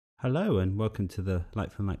Hello and welcome to the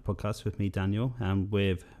Light from Light podcast with me, Daniel, and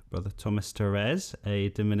with Brother Thomas Torres, a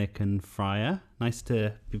Dominican friar. Nice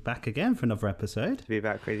to be back again for another episode. To be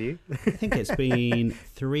back with you. I think it's been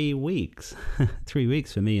 3 weeks. 3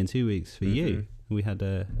 weeks for me and 2 weeks for you. We had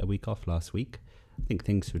a week off last week. I think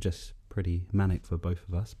things were just pretty manic for both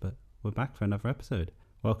of us, but we're back for another episode.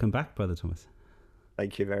 Welcome back, Brother Thomas.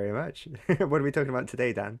 Thank you very much. What are we talking about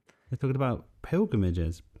today, Dan? We're talking about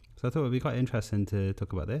pilgrimages. So I thought it would be quite interesting to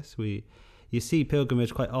talk about this. You see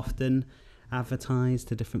pilgrimage quite often advertised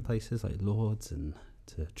to different places like Lourdes and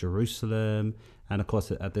to Jerusalem. And of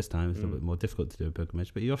course, at this time, it's a little bit more difficult to do a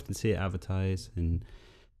pilgrimage, but you often see it advertised. And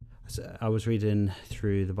I was reading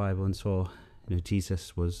through the Bible and saw,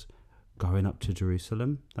 Jesus was going up to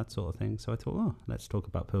Jerusalem, that sort of thing. So I thought, let's talk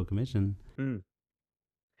about pilgrimage. And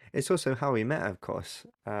It's also how we met, of course.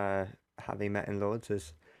 Having met in Lourdes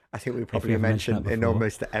is, I think we probably ever mentioned mentioned that in before.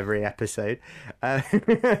 almost every episode.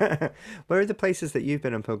 Where are the places that you've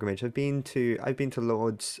been on pilgrimage? I've been to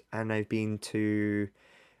Lourdes, and I've been to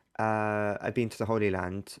the Holy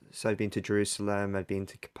Land. So I've been to Jerusalem, I've been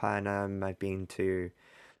to Capernaum, I've been to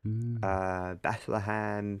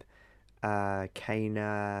Bethlehem,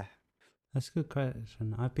 Cana. That's a good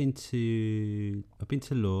question. I've been to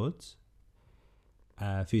Lourdes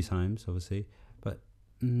a few times, obviously, but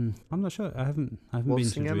I'm not sure. I haven't been to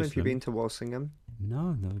Walsingham. Jerusalem. Have you been to Walsingham?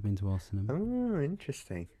 No, I've never been to Walsingham. Oh,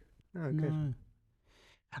 interesting. Oh, good. No.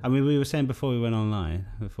 I mean, we were saying before we went on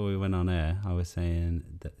air, I was saying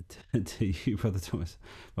that to you, Brother Thomas,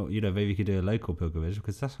 well, maybe you could do a local pilgrimage,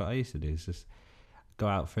 because that's what I used to do, is just go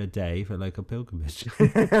out for a day for a local pilgrimage.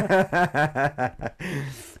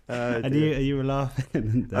 And you were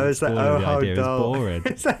laughing. I was like, oh, how dull.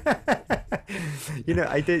 It's boring.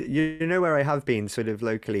 I did. You know where I have been, sort of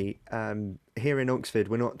locally. Here in Oxford,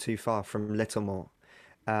 we're not too far from Littlemore.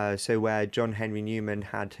 So where John Henry Newman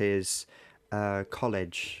had his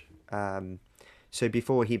college. So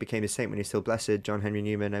before he became a saint, when he's still blessed, John Henry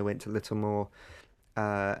Newman, I went to Littlemore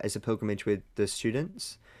as a pilgrimage with the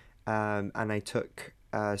students. And I took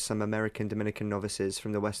some American Dominican novices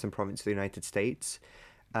from the Western Province of the United States.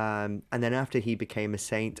 And then after he became a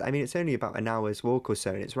saint, I mean, it's only about an hour's walk or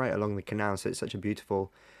so, and it's right along the canal, so it's such a beautiful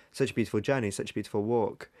journey, such a beautiful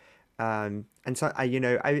walk. And so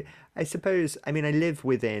I suppose, I mean, I live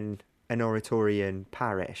within an Oratorian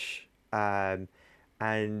parish, and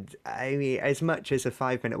I mean, as much as a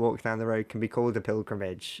 5-minute walk down the road can be called a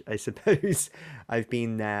pilgrimage, I suppose I've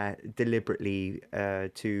been there deliberately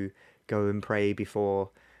to go and pray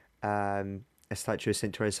before a statue of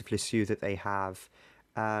Saint Teresa of Lisieux that they have.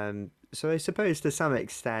 So I suppose to some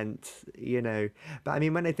extent, but I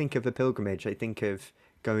mean, when I think of a pilgrimage, I think of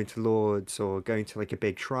going to Lourdes or going to like a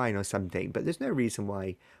big shrine or something, but there's no reason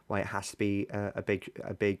why it has to be a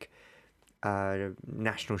big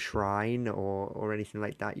national shrine or anything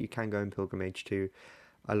like that. You can go in pilgrimage to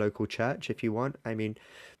a local church if you want. I mean,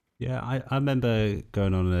 yeah, I remember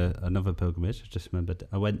going on another pilgrimage. I just remembered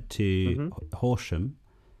I went to Horsham.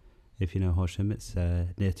 If you know Horsham, it's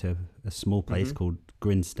near to a small place called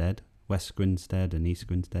Grinstead, West Grinstead and East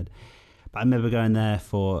Grinstead. But I remember going there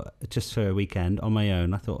just for a weekend on my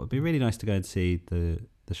own. I thought it'd be really nice to go and see the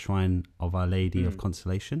shrine of Our Lady of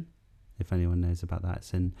Consolation. If anyone knows about that,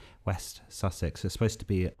 it's in West Sussex. It's supposed to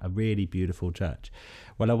be a really beautiful church.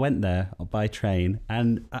 Well, I went there by train,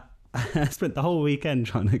 and I spent the whole weekend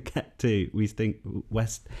trying to get to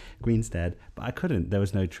West Greenstead, but I couldn't. There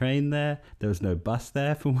was no train there. There was no bus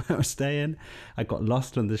there from where I was staying. I got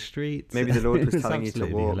lost on the streets. Maybe the Lord was telling you to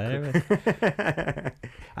absolutely walk. hilarious.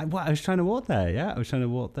 I was trying to walk there. Yeah, I was trying to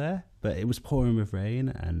walk there, but it was pouring with rain,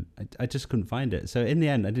 and I just couldn't find it. So in the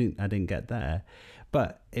end, I didn't get there.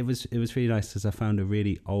 But it was really nice because I found a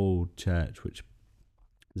really old church, which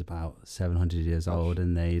was about 700 years old,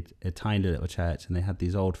 and they'd a tiny little church, and they had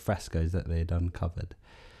these old frescoes that they'd uncovered.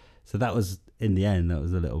 So that was, in the end, that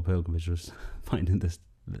was a little pilgrimage, was finding this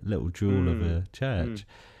little jewel of a church.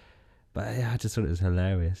 But yeah, I just thought it was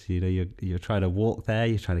hilarious. You're trying to walk there,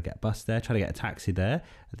 you're trying to get a bus there, trying to get a taxi there.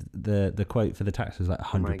 The quote for the taxi was like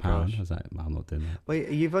 £100. I was like, I'm not doing that. Well,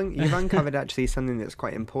 you've uncovered actually something that's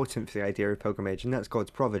quite important for the idea of pilgrimage, and that's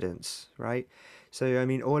God's providence, right? So, I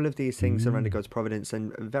mean, all of these things are under God's providence,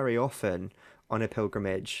 and very often on a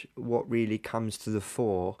pilgrimage, what really comes to the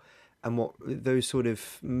fore and what those sort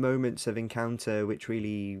of moments of encounter which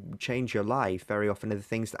really change your life very often are the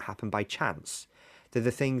things that happen by chance. They're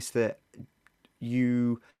the things that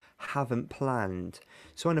you haven't planned.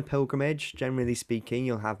 So on a pilgrimage, generally speaking,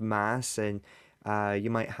 you'll have mass, and you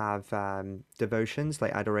might have devotions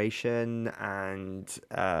like adoration and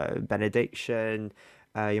benediction.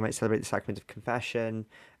 You might celebrate the sacrament of confession.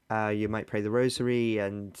 You might pray the rosary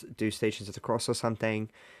and do Stations of the Cross or something.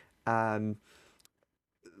 Um,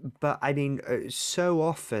 but I mean, so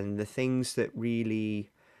often the things that really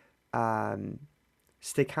um,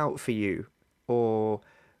 stick out for you or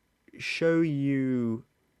show you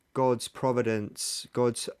God's providence,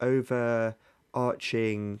 God's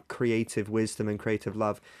overarching creative wisdom and creative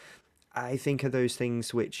love, I think are those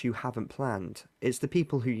things which you haven't planned. It's the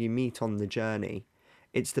people who you meet on the journey.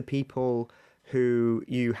 It's the people who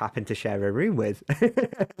you happen to share a room with.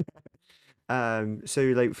 So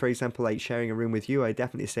like for example, like sharing a room with you, I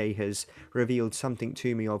definitely say has revealed something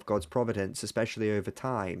to me of God's providence, especially over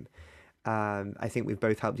time. I think we've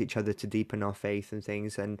both helped each other to deepen our faith and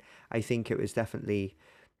things, and I think it was definitely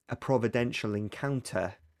a providential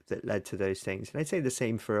encounter that led to those things. And I'd say the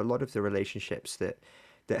same for a lot of the relationships that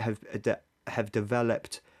have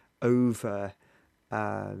developed over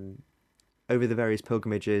um, over the various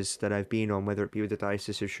pilgrimages that I've been on, whether it be with the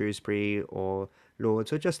Diocese of Shrewsbury or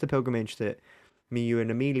Lourdes, or just the pilgrimage that me, you,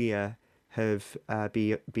 and Amelia have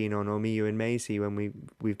been on, or me, you, and Maisie when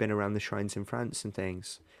we've been around the shrines in France and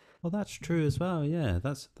things. Well, that's true as well. Yeah,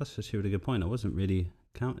 that's actually a really good point. I wasn't really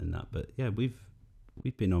counting that, but yeah, we've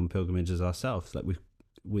been on pilgrimages ourselves. Like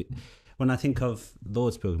we when I think of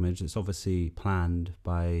Lord's pilgrimage, it's obviously planned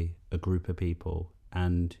by a group of people,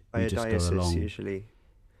 and By we a just diocese go along. usually.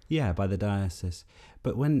 Yeah, by the diocese.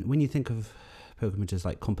 But when you think of pilgrimages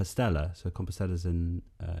like Compostela, so Compostela's in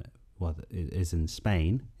it is in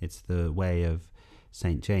Spain. It's the way of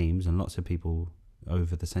Saint James, and lots of people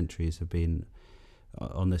over the centuries have been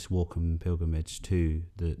on this walk and pilgrimage to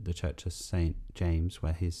the Church of Saint James,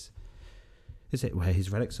 where his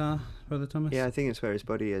relics are, Brother Thomas? Yeah, I think it's where his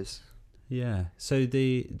body is. Yeah. So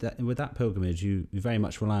with that pilgrimage, you very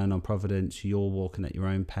much relying on providence. You're walking at your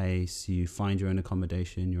own pace. You find your own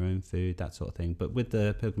accommodation, your own food, that sort of thing. But with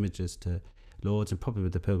the pilgrimages to Lourdes, and probably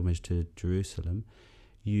with the pilgrimage to Jerusalem,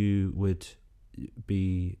 you would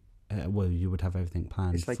be you would have everything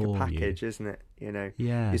planned. It's like for a package, you. isn't it? You know,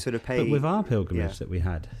 Yeah. you sort of pay. But with our pilgrimage yeah. that we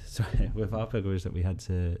had,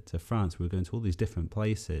 to France, we were going to all these different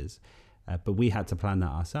places, but we had to plan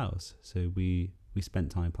that ourselves. So we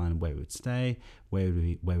spent time planning where we would stay, where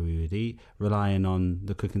we would eat, relying on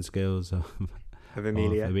the cooking skills of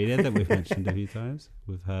Amelia. That we've mentioned a few times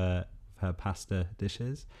with her pasta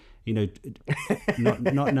dishes. You know,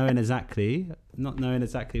 not knowing exactly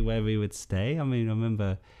where we would stay. I mean, I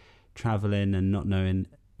remember traveling and not knowing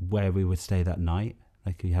where we would stay that night.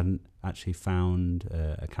 Like we hadn't actually found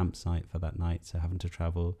a campsite for that night, so having to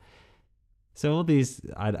travel. So all these,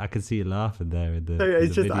 I can see you laughing there in the. No, it's in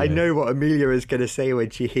the just video. I know what Amelia is going to say when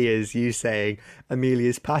she hears you saying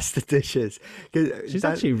Amelia's pasta dishes. She's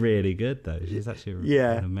actually really good though. She's actually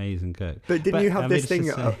an amazing cook. But didn't you have this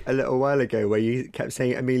thing say, a little while ago where you kept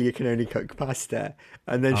saying Amelia can only cook pasta,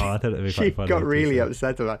 and then I thought it'd be she quite funny got to really say.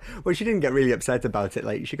 upset about it. Well, she didn't get really upset about it.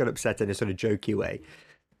 Like she got upset in a sort of jokey way.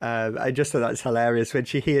 I just thought that's hilarious when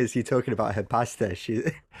she hears you talking about her pasta. She.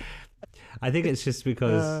 I think it's just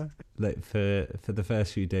because like for the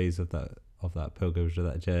first few days of that pilgrimage or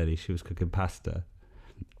that journey, she was cooking pasta,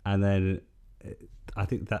 and then I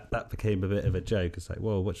think that became a bit of a joke. It's like,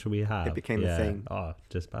 well, what should we have? It became a thing. Oh,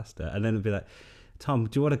 just pasta, and then it'd be like, Tom,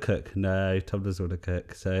 do you want to cook? No, Tom doesn't want to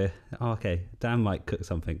cook. So, okay, Dan might cook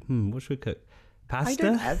something. What should we cook?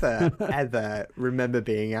 Pasta? I don't ever remember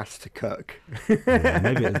being asked to cook. Yeah,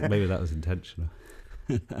 maybe that was intentional.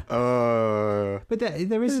 Oh, but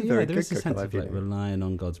there is a sense cook, of like relying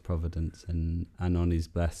on God's providence and on His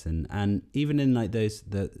blessing, and even in like those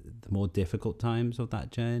the more difficult times of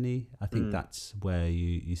that journey, I think that's where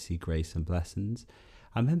you see grace and blessings.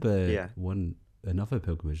 I remember another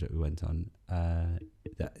pilgrimage that we went on.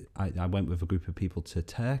 That I went with a group of people to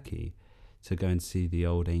Turkey to go and see the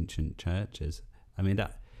old ancient churches. I mean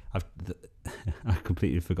I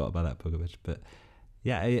completely forgot about that pilgrimage, but.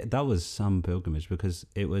 Yeah, that was some pilgrimage because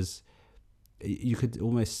it was, you could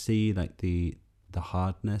almost see like the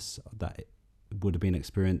hardness that would have been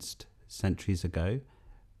experienced centuries ago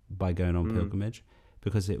by going on pilgrimage,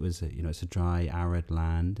 because it was, it's a dry, arid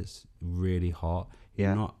land. It's really hot.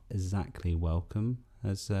 You're not exactly welcome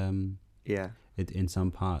as in some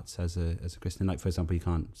parts as a Christian. Like for example, you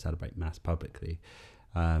can't celebrate Mass publicly,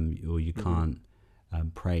 or you can't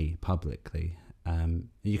pray publicly.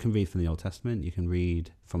 You can read from the Old Testament, you can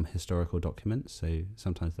read from historical documents, so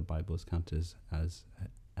sometimes the Bible is counted as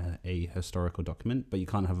a historical document, but you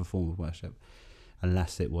can't have a form of worship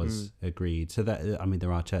unless it was agreed. So that, I mean,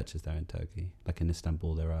 there are churches there in Turkey, like in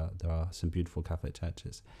Istanbul there are some beautiful Catholic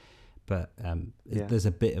churches, but there's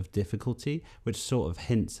a bit of difficulty, which sort of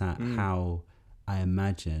hints at how I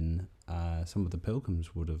imagine some of the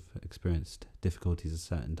pilgrims would have experienced difficulties at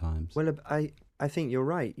certain times. Well, I think you're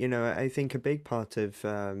right. You know, I think a big part of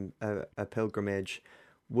a pilgrimage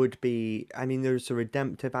would be, I mean, there's a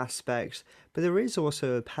redemptive aspect, but there is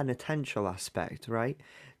also a penitential aspect, right?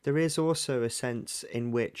 There is also a sense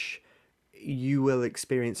in which you will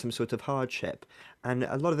experience some sort of hardship. And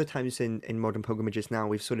a lot of the times in modern pilgrimages now,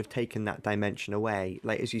 we've sort of taken that dimension away.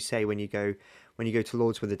 Like, as you say, when you go to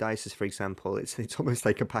Lords with the Dices, for example, it's almost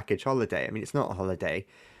like a package holiday. I mean, it's not a holiday.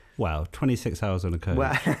 Wow, 26 hours on a coach.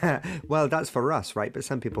 Well, that's for us, right? But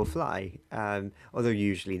some people fly. Although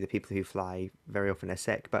usually the people who fly very often are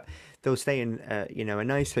sick, but they'll stay in, a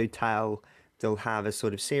nice hotel. They'll have a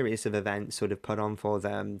sort of series of events sort of put on for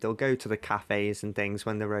them. They'll go to the cafes and things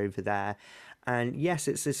when they're over there. And yes,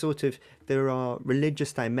 it's this sort of, there are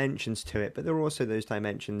religious dimensions to it, but there are also those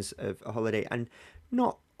dimensions of a holiday, and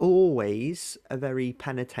not always a very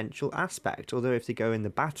penitential aspect. Although if they go in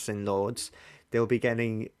the baths in Lords, they'll be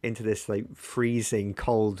getting into this like freezing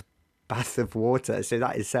cold bath of water. So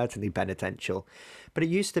that is certainly penitential. But it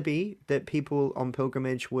used to be that people on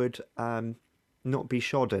pilgrimage would not be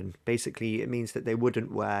shodden. Basically, it means that they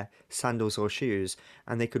wouldn't wear sandals or shoes,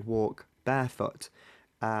 and they could walk barefoot.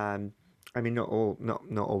 I mean, not all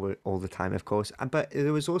the time, of course. But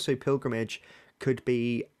there was also pilgrimage could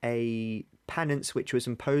be a penance which was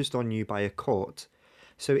imposed on you by a court.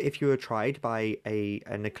 So if you were tried by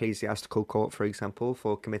an ecclesiastical court, for example,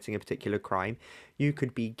 for committing a particular crime, you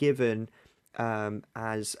could be given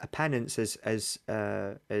as a penance, as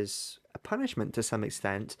a punishment to some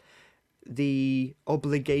extent, the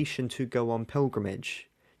obligation to go on pilgrimage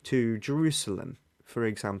to Jerusalem, for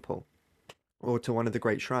example, or to one of the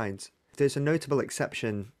great shrines. There's a notable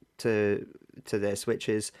exception to this, which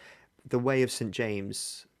is the Way of St.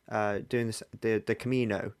 James, doing this, the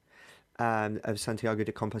Camino of Santiago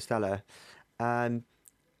de Compostela. And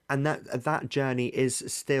that journey is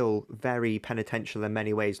still very penitential in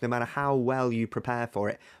many ways, no matter how well you prepare for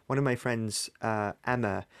it. One of my friends,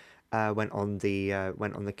 Emma, went on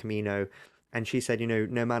the Camino, and she said,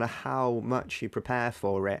 no matter how much you prepare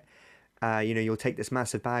for it, you'll take this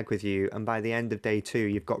massive bag with you, and by the end of day 2,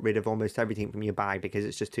 you've got rid of almost everything from your bag because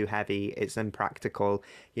it's just too heavy, it's impractical,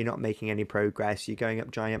 you're not making any progress, you're going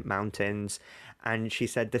up giant mountains. And she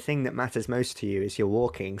said the thing that matters most to you is your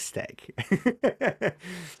walking stick.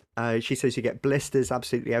 She says you get blisters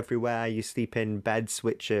absolutely everywhere, you sleep in beds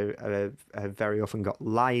which have very often got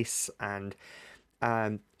lice, and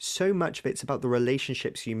so much of it's about the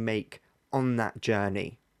relationships you make on that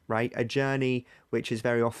journey, right? A journey which is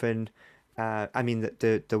very often,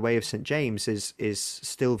 the Way of St. James is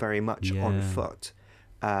still very much on foot,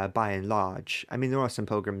 by and large. I mean, there are some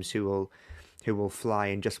pilgrims who will fly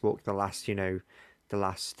and just walk the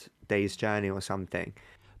last day's journey or something.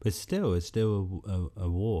 But it's still a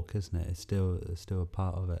walk, isn't it? It's still a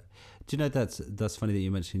part of it. Do you know that's funny that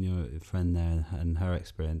you mentioned your friend there and her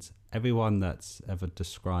experience. Everyone that's ever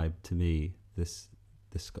described to me this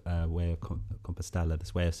way of Compostela,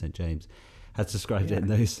 this Way of St. James, has described it in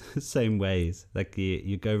those same ways. Like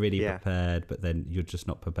you go really prepared, but then you're just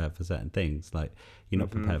not prepared for certain things. Like you're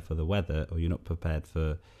not prepared for the weather, or you're not prepared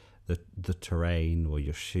for the terrain, or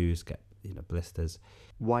your shoes get blisters.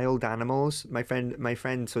 Wild animals. My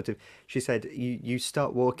friend sort of, she said you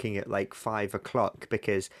start walking at like 5 o'clock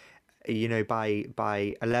because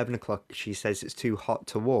by 11 o'clock she says it's too hot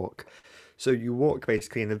to walk. So you walk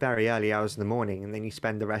basically in the very early hours of the morning, and then you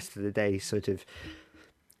spend the rest of the day sort of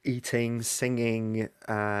eating, singing,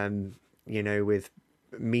 with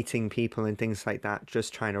meeting people and things like that,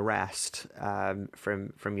 just trying to rest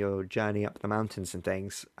from your journey up the mountains and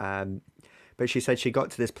things. But she said she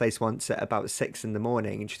got to this place once at about 6 in the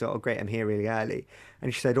morning, and she thought, oh great, I'm here really early.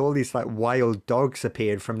 And she said all these like wild dogs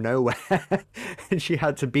appeared from nowhere and she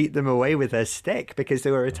had to beat them away with her stick because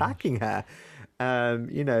they were attacking her.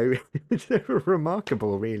 It's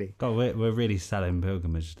remarkable, really. God, we're really selling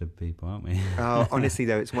pilgrimage to people, aren't we? Oh, honestly,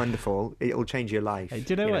 though, it's wonderful. It'll change your life. Hey,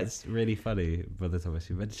 do you know what's really funny, Brother Thomas?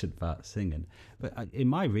 You mentioned about singing, but in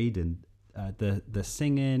my reading, the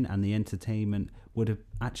singing and the entertainment would have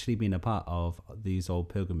actually been a part of these old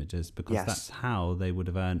pilgrimages, because that's how they would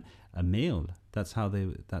have earned a meal. That's how they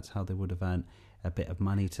would have earned a bit of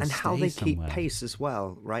money to stay somewhere. And how they keep pace as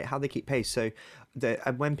well, right? How they keep pace. So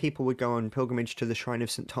when people would go on pilgrimage to the shrine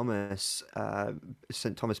of St. Thomas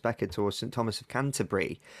Becket or St. Thomas of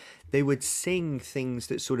Canterbury, they would sing things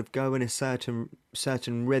that sort of go in a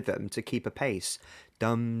certain rhythm to keep a pace.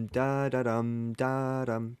 Dum da da dum da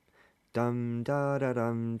dum. Dum da da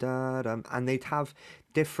dum da dum, and they'd have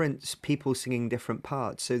different people singing different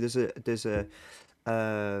parts. So there's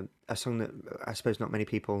a song that I suppose not many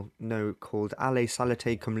people know called Ale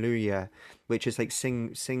Salate Cum Luia, which is like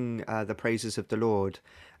sing the praises of the Lord.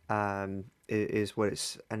 Is what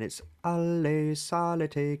it's, and it's Ale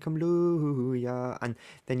Salate Cum Luia, and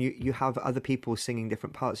then you have other people singing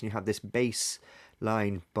different parts, and you have this bass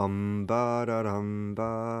line bum ba da dum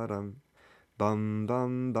ba dum. Bum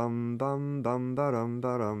bum bum bum bum ba dum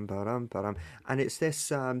ba dum ba dum ba dum, and it's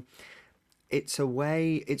this it's a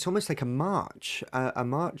way, it's almost like a march, a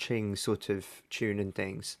marching sort of tune and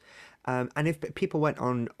things. And if people went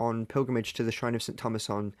on pilgrimage to the shrine of St. Thomas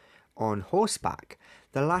on horseback,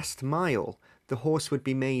 the last mile the horse would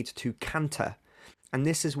be made to canter, and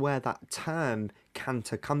this is where that term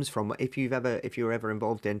canter comes from. If you were ever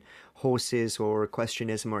involved in horses or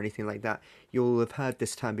equestrianism or anything like that, you'll have heard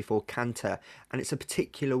this term before, canter, and it's a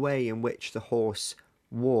particular way in which the horse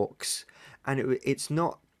walks, and it's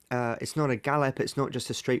not a gallop, it's not just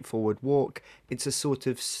a straightforward walk, it's a sort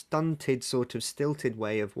of stunted, sort of stilted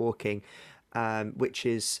way of walking, which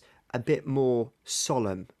is a bit more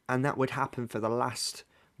solemn. And that would happen for the last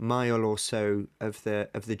mile or so of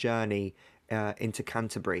the journey into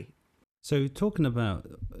Canterbury. So, talking about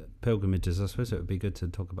pilgrimages, I suppose it would be good to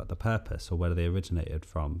talk about the purpose or where they originated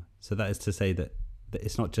from. So, that is to say that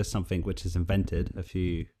it's not just something which is invented a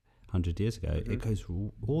few hundred years ago, mm-hmm. It goes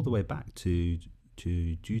all the way back to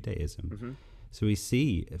Judaism. Mm-hmm. So we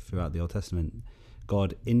see throughout the Old Testament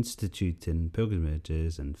God instituting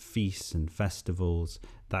pilgrimages and feasts and festivals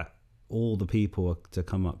that all the people are to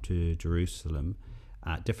come up to Jerusalem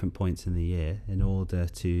at different points in the year in order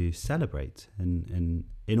to celebrate and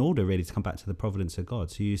in order really to come back to the providence of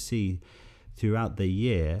God. So you see throughout the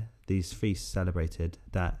year these feasts celebrated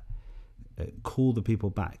that call the people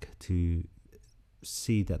back to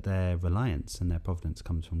see that their reliance and their providence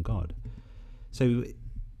comes from God. So,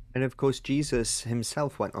 and of course, Jesus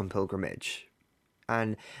himself went on pilgrimage,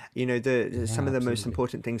 and some of the most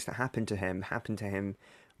important things that happened to him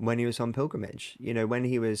when he was on pilgrimage. When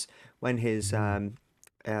his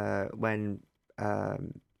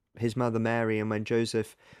mother Mary and when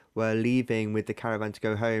Joseph were leaving with the caravan to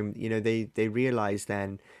go home, they realized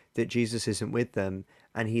then that Jesus isn't with them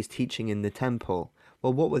and he's teaching in the temple.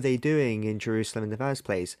 Well, what were they doing in Jerusalem in the first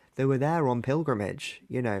place? They were there on pilgrimage,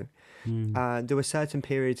 There were certain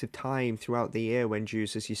periods of time throughout the year when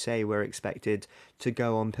Jews, as you say, were expected to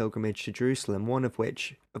go on pilgrimage to Jerusalem, one of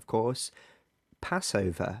which, of course,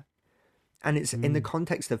 Passover. And it's in the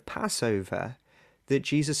context of Passover that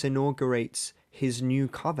Jesus inaugurates his new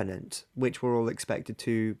covenant, which we're all expected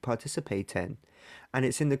to participate in. And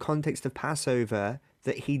it's in the context of Passover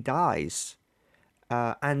that he dies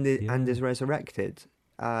and is resurrected.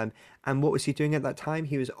 And what was he doing at that time?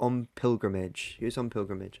 He was on pilgrimage.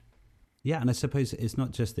 Yeah, and I suppose it's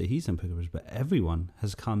not just that he's on pilgrimage, but everyone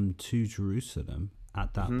has come to Jerusalem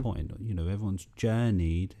at that point. Everyone's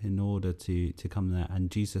journeyed in order to come there,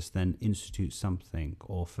 and Jesus then institutes something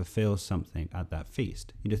or fulfills something at that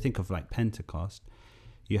feast. Think of like Pentecost.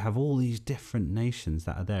 You have all these different nations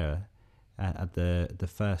that are there at the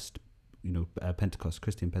first, Pentecost,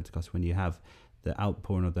 Christian Pentecost, when you have the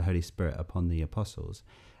outpouring of the Holy Spirit upon the apostles,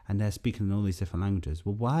 and they're speaking in all these different languages.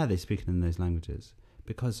 Well, why are they speaking in those languages?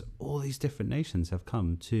 Because all these different nations have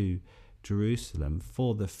come to Jerusalem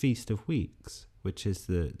for the Feast of Weeks, which is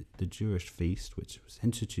the Jewish feast, which was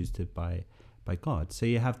instituted by God. So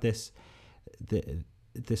you have this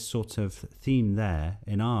sort of theme there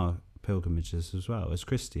in our pilgrimages as well as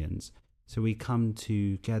Christians. So we come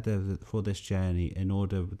together for this journey in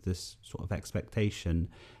order with this sort of expectation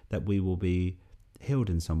that we will be healed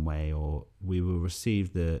in some way, or we will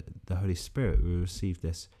receive the Holy Spirit. We will receive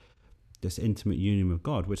this intimate union with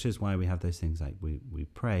God, which is why we have those things like we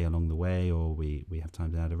pray along the way, or we have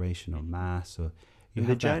times of adoration or mass, or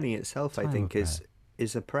the journey itself, I think,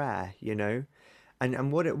 is a prayer,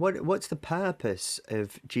 And what's the purpose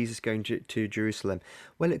of Jesus going to Jerusalem?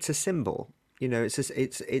 Well, it's a symbol.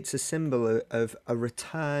 It's a symbol of a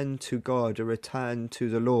return to God, a return to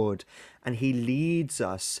the Lord, and he leads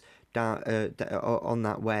us down on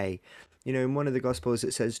that way. In one of the Gospels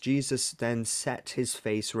it says Jesus then set his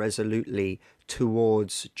face resolutely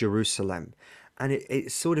towards Jerusalem. And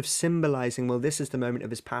it's sort of symbolizing, well, this is the moment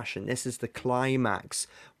of his passion. This is the climax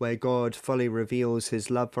where God fully reveals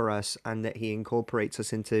his love for us and that he incorporates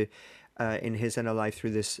us into in his inner life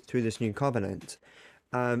through this new covenant.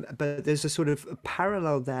 But there's a sort of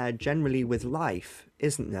parallel there generally with life,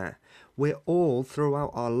 isn't there? We're all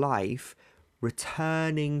throughout our life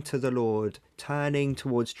returning to the Lord, turning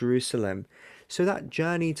towards Jerusalem. So that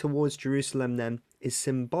journey towards Jerusalem then is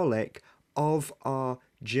symbolic of our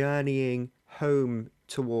journeying home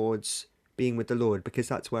towards being with the Lord, because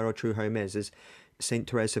that's where our true home is Saint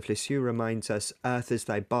Therese of Lisieux reminds us, earth is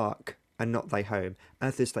thy bark and not thy home.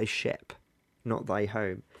 Earth is thy ship, not thy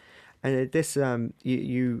home. And this, I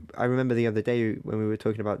remember the other day when we were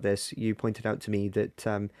talking about this, you pointed out to me that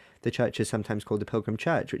the church is sometimes called the Pilgrim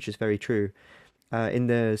Church, which is very true. In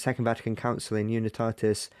the Second Vatican Council in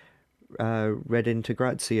Unitatis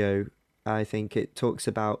Redintegratio, I think it talks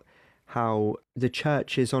about how the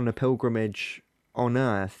church is on a pilgrimage on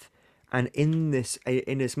earth, and in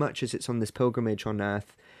as much as it's on this pilgrimage on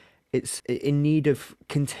earth, it's in need of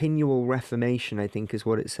continual reformation, I think is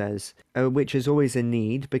what it says, which is always a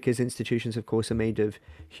need because institutions, of course, are made of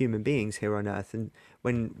human beings here on earth. And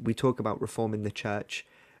when we talk about reforming the church,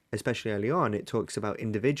 especially early on, it talks about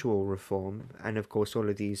individual reform. And of course, all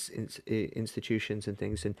of these institutions and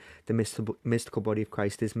things, and the mystical body of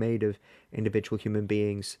Christ is made of individual human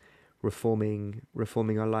beings reforming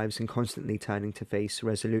our lives and constantly turning to face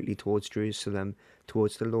resolutely towards Jerusalem,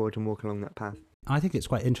 towards the Lord, and walk along that path. I think it's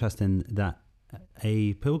quite interesting that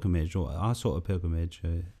a pilgrimage, or our sort of pilgrimage,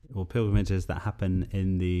 or pilgrimages that happen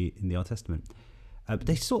in the Old Testament,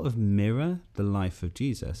 they sort of mirror the life of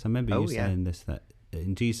Jesus. I remember you saying this, that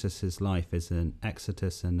in Jesus's life is an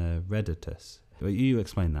exitus and a redditus. You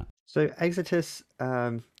explain that. So exitus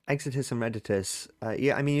and redditus,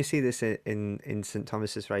 I mean, you see this in St.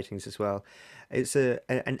 Thomas's writings as well. It's an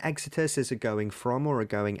exitus is a going from or a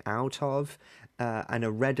going out of, and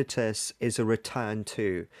a redditus is a return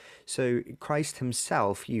to. So Christ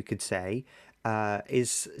himself, you could say,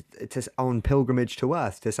 is on pilgrimage to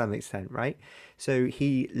earth to some extent, right? So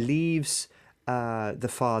he leaves the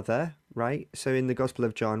Father, right? So in the Gospel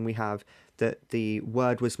of John, we have that the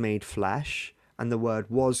Word was made flesh, and the Word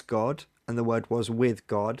was God, and the Word was with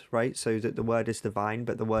God, right? So that the Word is divine,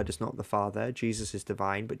 but the Word is not the Father. Jesus is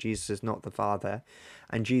divine, but Jesus is not the Father.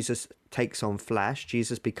 And Jesus takes on flesh.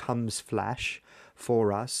 Jesus becomes flesh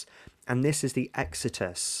for us. And this is the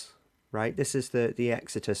exitus, right? This is the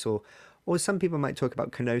exitus, or some people might talk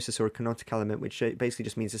about kenosis or a kenotic element, which basically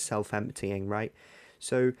just means a self-emptying, right?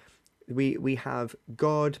 So we have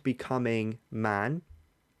God becoming man,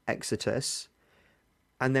 exitus,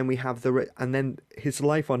 and then we have and then his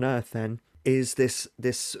life on earth then is this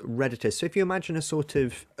redditus. So if you imagine a sort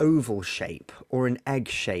of oval shape or an egg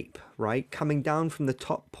shape, right? Coming down from the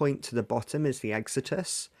top point to the bottom is the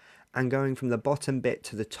exitus, and going from the bottom bit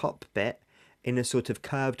to the top bit in a sort of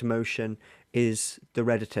curved motion is the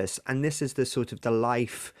redditus. And this is the sort of the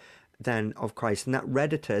life then of Christ. And that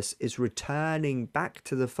redditus is returning back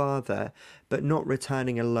to the Father, but not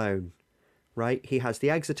returning alone, right? He has the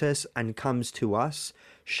exitus and comes to us,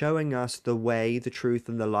 showing us the way, the truth,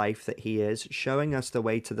 and the life that he is, showing us the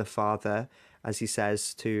way to the Father, as he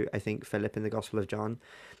says to, I think, Philip in the Gospel of John.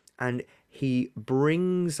 And he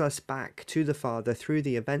brings us back to the Father through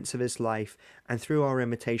the events of his life and through our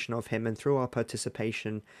imitation of him and through our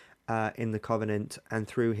participation in the covenant and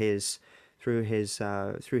through his grace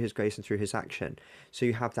and through his action. So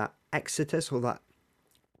you have that exitus, or that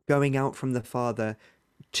going out from the Father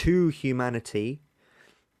to humanity,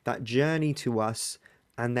 that journey to us,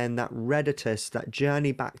 and then that redditus, that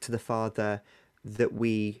journey back to the Father that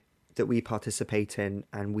we participate in,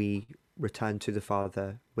 and we return to the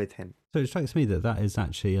Father with him. So it strikes me that is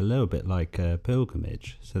actually a little bit like a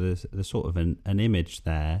pilgrimage. So there's sort of an image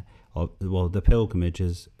there of, well, the pilgrimage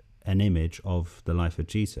is an image of the life of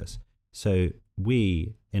Jesus. So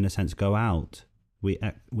we, in a sense, go out, we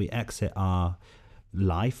exit our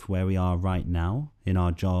life where we are right now in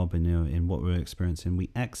our job and in what we're experiencing. We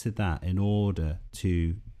exit that in order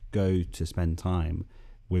to go to spend time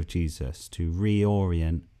with Jesus, to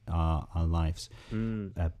reorient our lives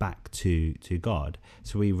back to God.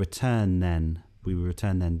 So we return then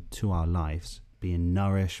to our lives being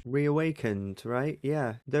nourished, reawakened, right?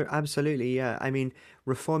 Yeah, absolutely. Yeah, I mean,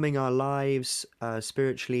 reforming our lives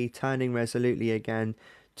spiritually, turning resolutely again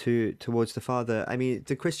towards the Father. I mean,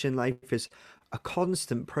 the Christian life is a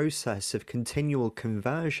constant process of continual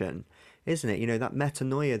conversion, isn't it? You know, that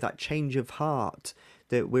metanoia, that change of heart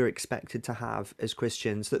that we're expected to have as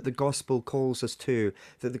Christians, that the gospel calls us to,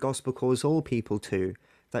 that the gospel calls all people to,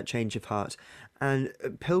 that change of heart. And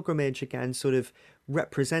pilgrimage, again, sort of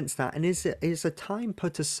represents that, and is a time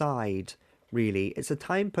put aside, really. It's a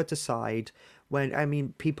time put aside when, I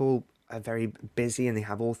mean, people are very busy and they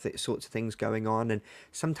have all sorts of things going on, and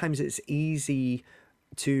sometimes it's easy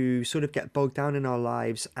to sort of get bogged down in our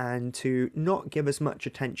lives and to not give as much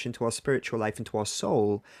attention to our spiritual life and to our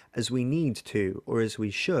soul as we need to, or as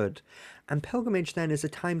we should. And pilgrimage then is a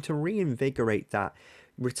time to reinvigorate that,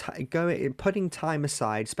 putting time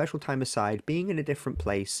aside, special time aside, being in a different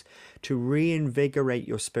place to reinvigorate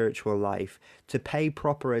your spiritual life, to pay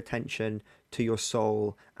proper attention to your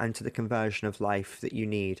soul and to the conversion of life that you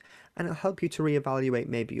need. And it'll help you to reevaluate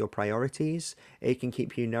maybe your priorities. It can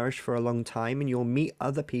keep you nourished for a long time, and you'll meet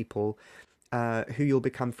other people who you'll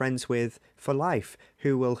become friends with for life,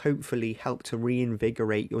 who will hopefully help to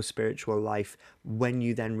reinvigorate your spiritual life when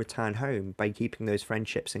you then return home by keeping those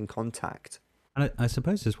friendships in contact. And I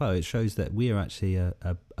suppose as well, it shows that we are actually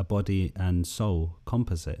a body and soul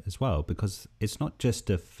composite as well, because it's not just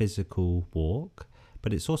a physical walk,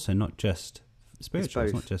 but it's also not just spiritual.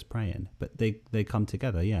 It's not just praying, but they come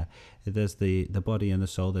together. Yeah, there's the body and the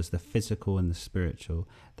soul. There's the physical and the spiritual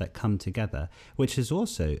that come together, which is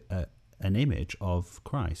also an image of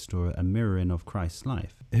Christ, or a mirroring of Christ's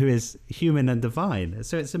life, who is human and divine.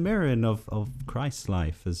 So it's a mirroring of Christ's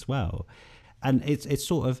life as well. And it's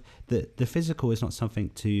sort of the physical is not something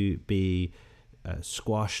to be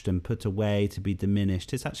squashed and put away, to be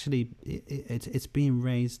diminished. It's actually it's being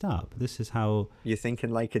raised up. This is how you're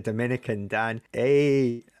thinking like a Dominican, Dan.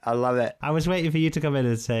 Hey, I love it. I was waiting for you to come in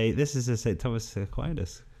and say this is a St. Thomas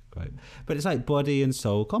Aquinas quote, but it's like body and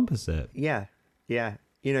soul composite. Yeah.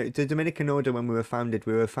 You know, the Dominican order, when we were founded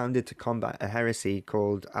to combat a heresy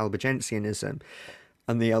called Albigensianism,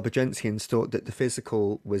 and the Albigensians thought that the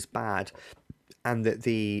physical was bad and that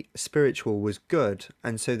the spiritual was good,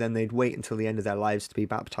 and so then they'd wait until the end of their lives to be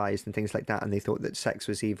baptized and things like that, and they thought that sex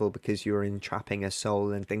was evil because you were entrapping a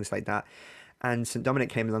soul and things like that. And St. Dominic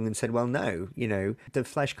came along and said, well, no, you know, the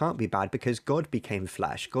flesh can't be bad because God became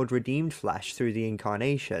flesh. God redeemed flesh through the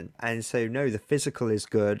incarnation. And so, no, the physical is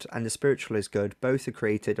good and the spiritual is good. Both are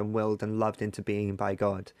created and willed and loved into being by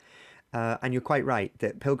God. And you're quite right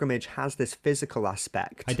that pilgrimage has this physical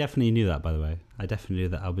aspect. I definitely knew that, by the way. I definitely knew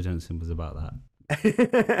that Albigensian was about that.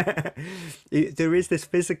 There is this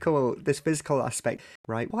physical aspect,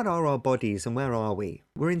 right? What are our bodies and where are we?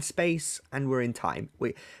 We're in space and we're in time.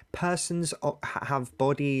 Persons have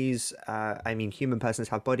bodies. Human persons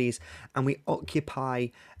have bodies, and we occupy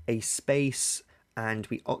a space and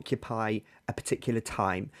we occupy a particular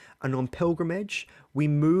time. And on pilgrimage, we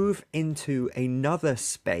move into another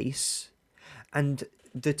space, and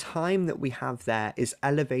the time that we have there is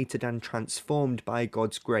elevated and transformed by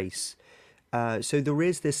God's grace. So there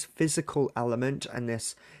is this physical element and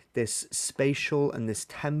this spatial and this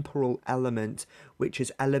temporal element which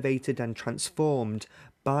is elevated and transformed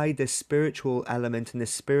by the spiritual element and the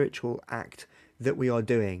spiritual act that we are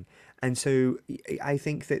doing. And so I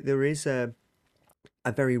think that there is a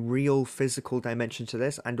very real physical dimension to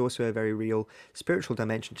this, and also a very real spiritual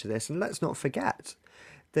dimension to this. And let's not forget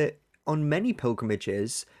that on many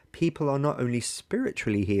pilgrimages, people are not only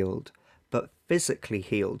spiritually healed, but physically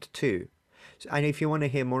healed too. And if you want to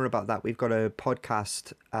hear more about that, we've got a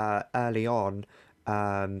podcast early on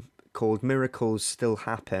called Miracles Still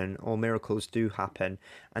Happen, or Miracles Do Happen.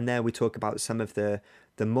 And there we talk about some of the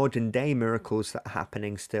modern day miracles that are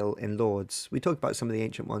happening still in Lourdes. We talk about some of the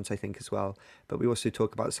ancient ones, I think, as well. But we also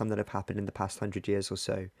talk about some that have happened in the past 100 years or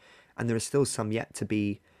so. And there are still some yet to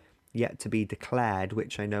be declared,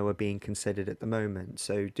 which I know are being considered at the moment.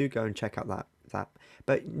 So do go and check out that.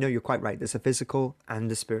 But no, you're quite right. There's a physical and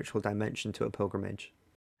a spiritual dimension to a pilgrimage.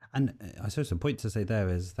 And I suppose the point to say there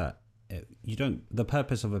is that the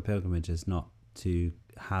purpose of a pilgrimage is not to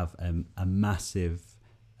have a massive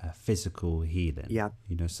physical healing. Yeah.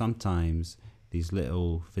 You know, sometimes these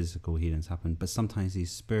little physical healings happen, but sometimes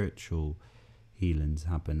these spiritual healings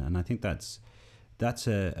happen. And I think that's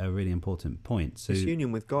a really important point. So it's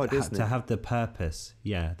union with God, isn't it? To have the purpose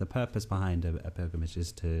behind a pilgrimage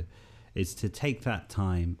is to take that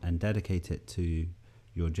time and dedicate it to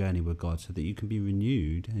your journey with God, so that you can be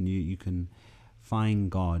renewed and you can find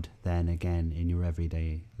God then again in your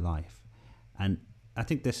everyday life. And I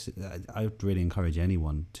think I would really encourage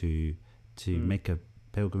anyone to make a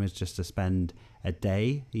pilgrimage, just to spend a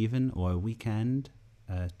day even, or a weekend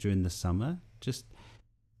during the summer, just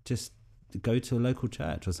go to a local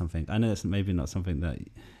church or something. I know it's maybe not something that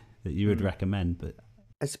you would recommend, but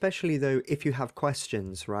especially though if you have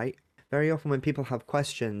questions, right? Very often when people have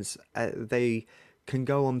questions, they can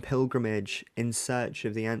go on pilgrimage in search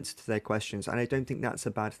of the answer to their questions, and I don't think that's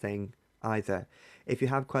a bad thing either. If you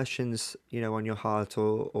have questions, on your heart,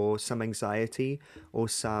 or some anxiety or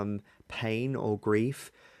some pain or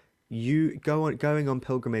grief, going on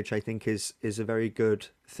pilgrimage, I think is a very good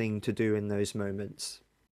thing to do in those moments.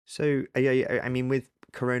 So I mean, with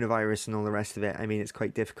coronavirus and all the rest of it, I mean, it's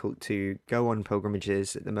quite difficult to go on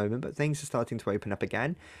pilgrimages at the moment, but things are starting to open up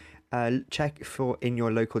again. check for in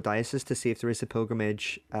your local diocese to see if there is a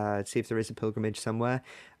pilgrimage. See if there is a pilgrimage somewhere.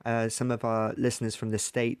 Some of our listeners from the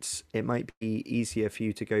States, it might be easier for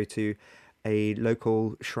you to go to a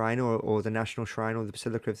local shrine or the national shrine or the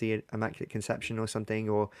Basilica of the Immaculate Conception or something,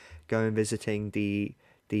 or go and visiting the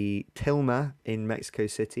Tilma in Mexico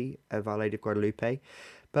City of Our Lady of Guadalupe.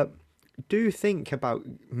 But do think about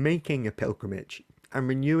making a pilgrimage and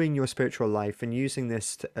renewing your spiritual life and using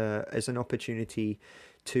this as an opportunity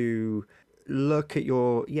to look at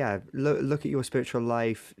your look at your spiritual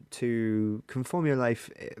life, to conform your life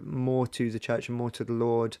more to the church and more to the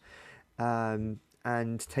Lord,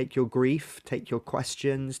 and take your grief, take your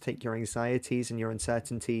questions, take your anxieties and your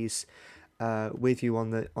uncertainties with you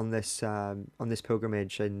on this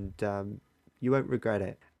pilgrimage, and you won't regret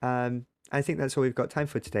it. I think that's all we've got time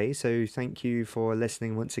for today. So thank you for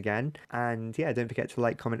listening once again. And yeah, don't forget to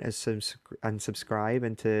like, comment, and subscribe,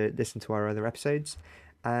 and to listen to our other episodes.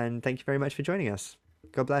 And thank you very much for joining us.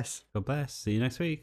 God bless. God bless. See you next week.